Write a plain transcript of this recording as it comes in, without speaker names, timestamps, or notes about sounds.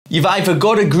You've either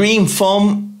got a green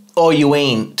thumb or you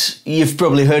ain't. You've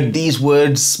probably heard these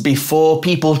words before,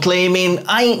 people claiming,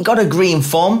 I ain't got a green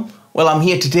thumb. Well, I'm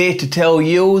here today to tell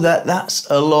you that that's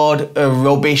a load of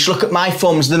rubbish. Look at my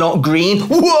thumbs, they're not green.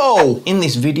 Whoa! In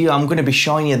this video, I'm going to be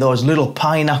showing you those little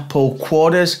pineapple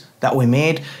quarters that we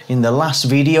made in the last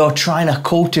video, trying to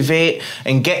cultivate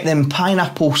and get them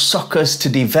pineapple suckers to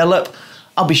develop.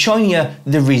 I'll be showing you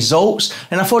the results,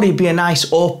 and I thought it'd be a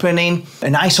nice opening, a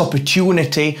nice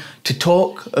opportunity to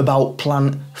talk about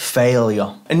plant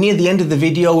failure. And near the end of the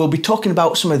video, we'll be talking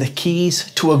about some of the keys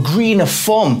to a greener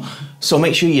thumb. So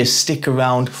make sure you stick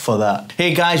around for that.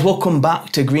 Hey guys, welcome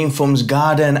back to Greenthumbs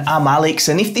Garden. I'm Alex,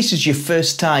 and if this is your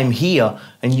first time here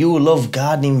and you love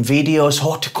gardening videos,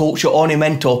 horticulture,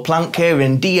 ornamental, plant care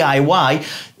and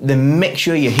DIY, then make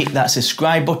sure you hit that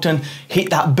subscribe button, hit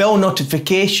that bell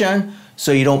notification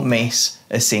so you don't miss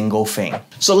a single thing.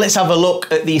 So let's have a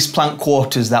look at these plant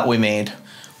quarters that we made.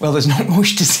 Well, there's not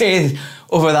much to say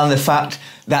other than the fact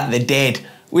that they're dead.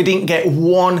 We didn't get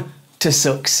one to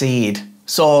succeed.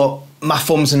 So my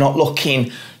thumbs are not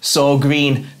looking so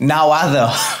green now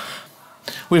either.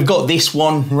 We've got this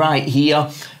one right here,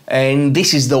 and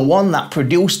this is the one that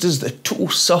produced us the two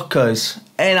suckers.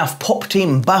 And I've popped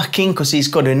him back in because he's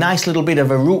got a nice little bit of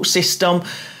a root system,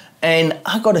 and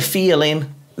I got a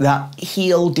feeling that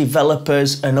he'll develop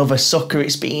us another sucker.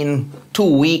 It's been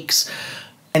 2 weeks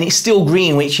and it's still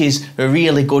green, which is a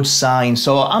really good sign.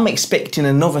 So I'm expecting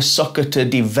another sucker to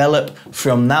develop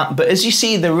from that. But as you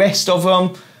see, the rest of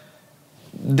them,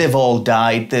 they've all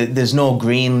died. There's no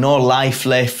green, no life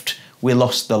left. We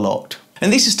lost the lot.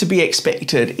 And this is to be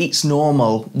expected. It's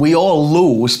normal. We all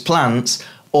lose plants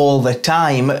all the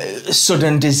time. A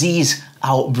sudden disease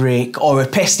outbreak or a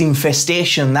pest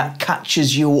infestation that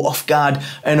catches you off guard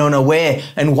and unaware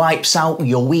and wipes out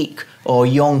your weak or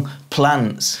young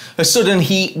plants. A sudden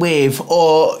heat wave,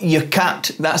 or your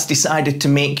cat that's decided to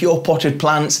make your potted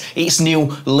plants its new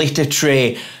litter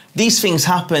tray. These things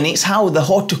happen. It's how the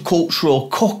horticultural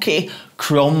cookie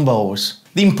crumbles.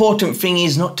 The important thing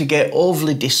is not to get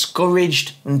overly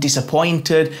discouraged and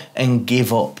disappointed and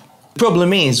give up. The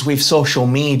problem is with social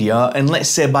media, and let's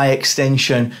say by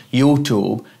extension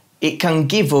YouTube, it can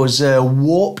give us a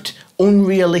warped,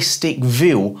 unrealistic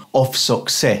view of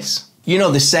success. You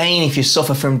know the saying, if you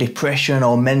suffer from depression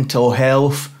or mental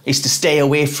health, is to stay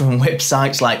away from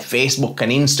websites like Facebook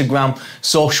and Instagram,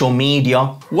 social media.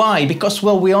 Why? Because,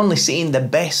 well, we're only seeing the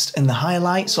best and the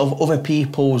highlights of other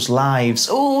people's lives.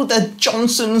 Oh, the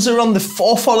Johnsons are on the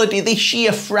 4th holiday this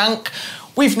year, Frank.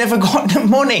 We've never got the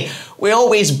money. We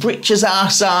always britches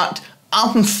arse out.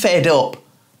 I'm fed up.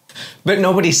 But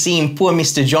nobody's seen poor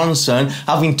Mr. Johnson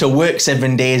having to work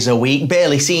 7 days a week,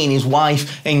 barely seeing his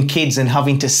wife and kids and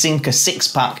having to sink a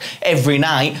 6-pack every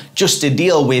night just to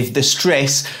deal with the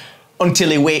stress until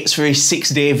he waits for his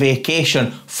 6-day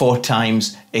vacation 4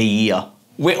 times a year.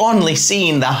 We're only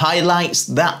seeing the highlights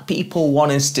that people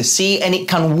want us to see, and it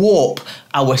can warp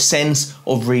our sense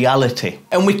of reality.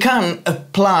 And we can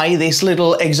apply this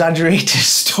little exaggerated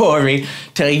story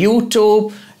to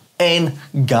YouTube and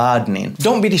gardening.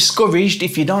 Don't be discouraged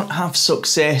if you don't have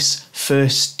success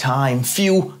first time.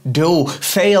 Few do.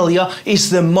 Failure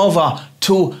is the mother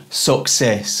to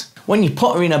success. When you're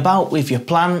pottering about with your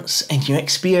plants and you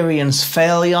experience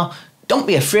failure, don't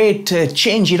be afraid to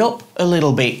change it up a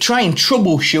little bit. Try and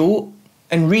troubleshoot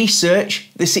and research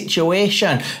the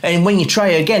situation. And when you try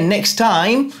again next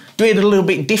time, do it a little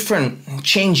bit different and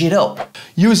change it up.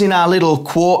 Using our little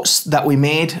quotes that we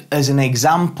made as an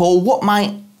example, what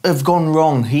might have gone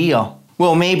wrong here?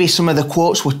 Well, maybe some of the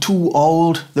quotes were too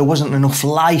old. There wasn't enough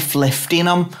life left in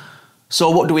them. So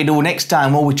what do we do next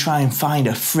time? Well, we try and find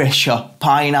a fresher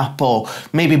pineapple.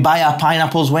 Maybe buy our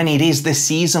pineapples when it is the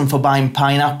season for buying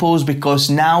pineapples, because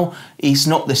now it's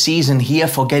not the season here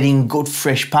for getting good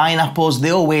fresh pineapples.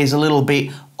 They're always a little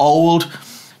bit old.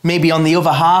 Maybe on the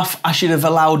other half, I should have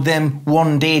allowed them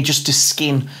 1 day just to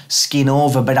skin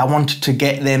over, but I wanted to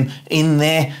get them in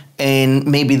there, and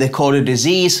maybe they caught a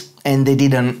disease and they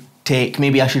didn't take.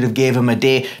 Maybe I should have gave them a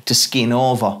day to skin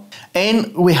over.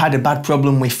 And we had a bad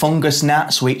problem with fungus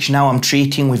gnats, which now I'm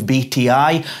treating with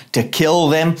BTI to kill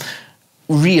them.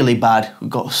 Really bad. We've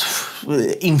got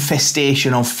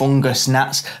infestation of fungus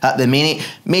gnats at the minute.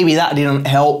 Maybe that didn't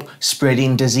help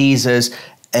spreading diseases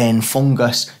and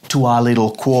fungus to our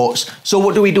little quartz. So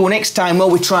what do we do next time?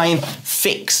 Well, we try and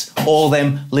fix all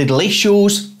them little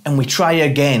issues and we try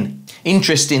again.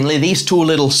 Interestingly, these two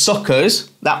little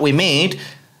suckers that we made,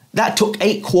 that took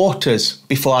 8 quarters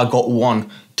before I got one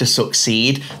to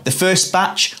succeed. The first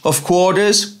batch of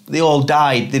quarters, they all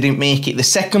died. They didn't make it. The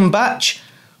second batch,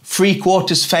 3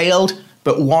 quarters failed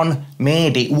but one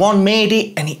made it. One made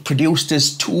it and it produced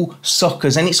us 2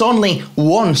 suckers. And it's only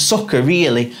 1 sucker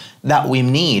really that we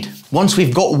need. Once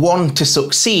we've got 1 to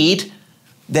succeed,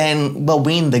 then, well,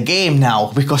 we're in the game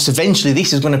now, because eventually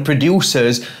this is going to produce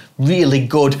us really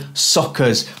good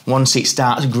suckers once it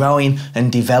starts growing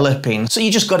and developing. So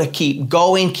you just got to keep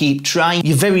going, keep trying.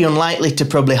 You're very unlikely to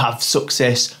probably have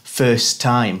success first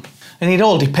time. And it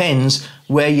all depends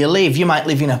where you live. You might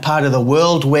live in a part of the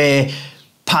world where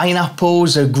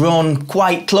pineapples are grown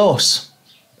quite close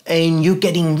and you're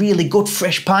getting really good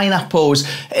fresh pineapples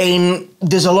and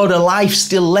there's a lot of life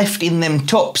still left in them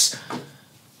tops.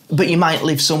 But you might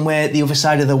live somewhere at the other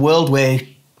side of the world where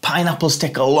pineapples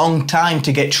take a long time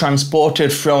to get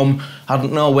transported from, I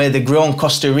don't know where they're grown,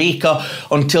 Costa Rica,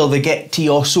 until they get to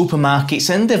your supermarkets,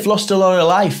 and they've lost a lot of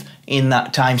life in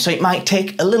that time. So it might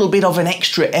take a little bit of an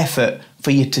extra effort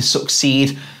for you to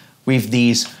succeed with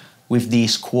these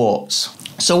quartz.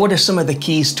 So what are some of the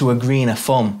keys to a greener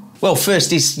thumb? Well,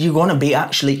 first is you're going to be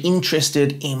actually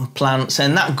interested in plants,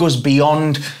 and that goes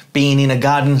beyond being in a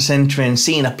garden centre and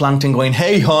seeing a plant and going,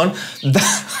 hey hon,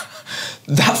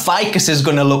 that ficus is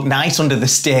going to look nice under the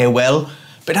stairwell.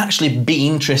 But actually be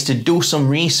interested, do some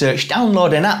research,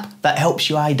 download an app that helps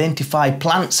you identify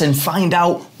plants and find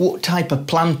out what type of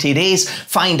plant it is,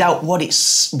 find out what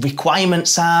its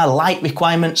requirements are, light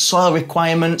requirements, soil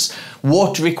requirements,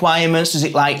 water requirements. Does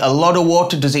it like a lot of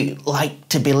water? Does it like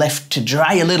to be left to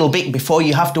dry a little bit before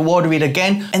you have to water it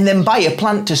again? And then buy a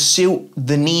plant to suit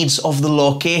the needs of the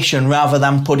location rather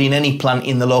than putting any plant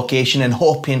in the location and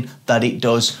hoping that it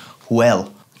does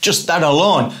well. Just that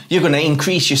alone, you're going to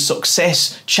increase your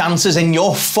success chances and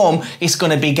your thumb is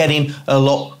going to be getting a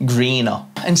lot greener.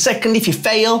 And second, if you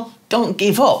fail, don't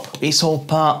give up. It's all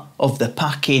part of the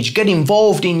package. Get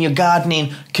involved in your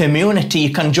gardening community.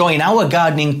 You can join our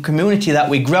gardening community that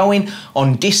we're growing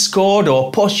on Discord,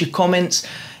 or post your comments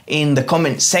in the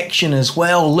comment section as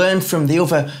well. Learn from the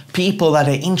other people that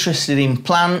are interested in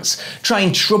plants. Try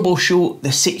and troubleshoot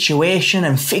the situation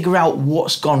and figure out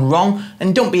what's gone wrong,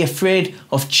 and don't be afraid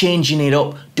of changing it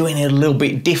up, doing it a little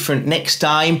bit different next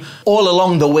time. All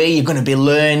along the way you're going to be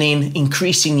learning,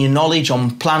 increasing your knowledge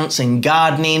on plants and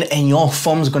gardening, and your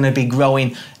thumb's going to be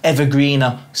growing ever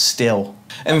greener still.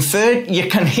 And third, you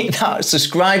can hit that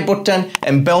subscribe button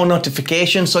and bell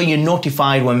notification so you're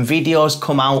notified when videos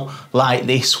come out like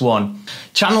this one.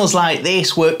 Channels like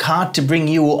this work hard to bring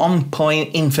you on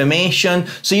point information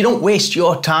so you don't waste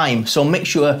your time, so make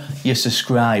sure you're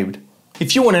subscribed.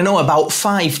 If you want to know about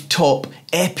 5 top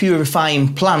air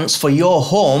purifying plants for your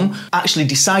home, actually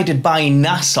decided by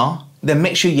NASA, then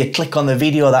make sure you click on the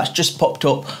video that's just popped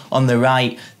up on the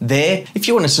right there. If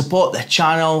you want to support the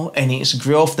channel and its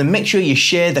growth, then make sure you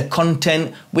share the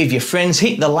content with your friends.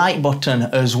 Hit the like button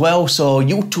as well so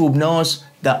YouTube knows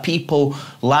that people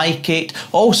like it.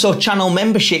 Also, channel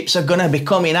memberships are going to be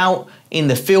coming out in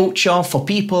the future for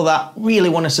people that really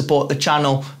want to support the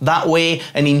channel that way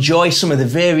and enjoy some of the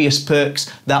various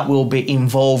perks that will be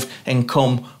involved and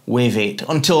come with it.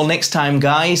 Until next time,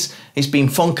 guys, it's been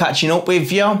fun catching up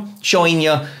with you, showing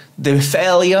you the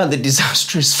failure, the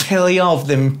disastrous failure of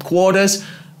them quarters.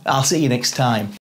 I'll see you next time.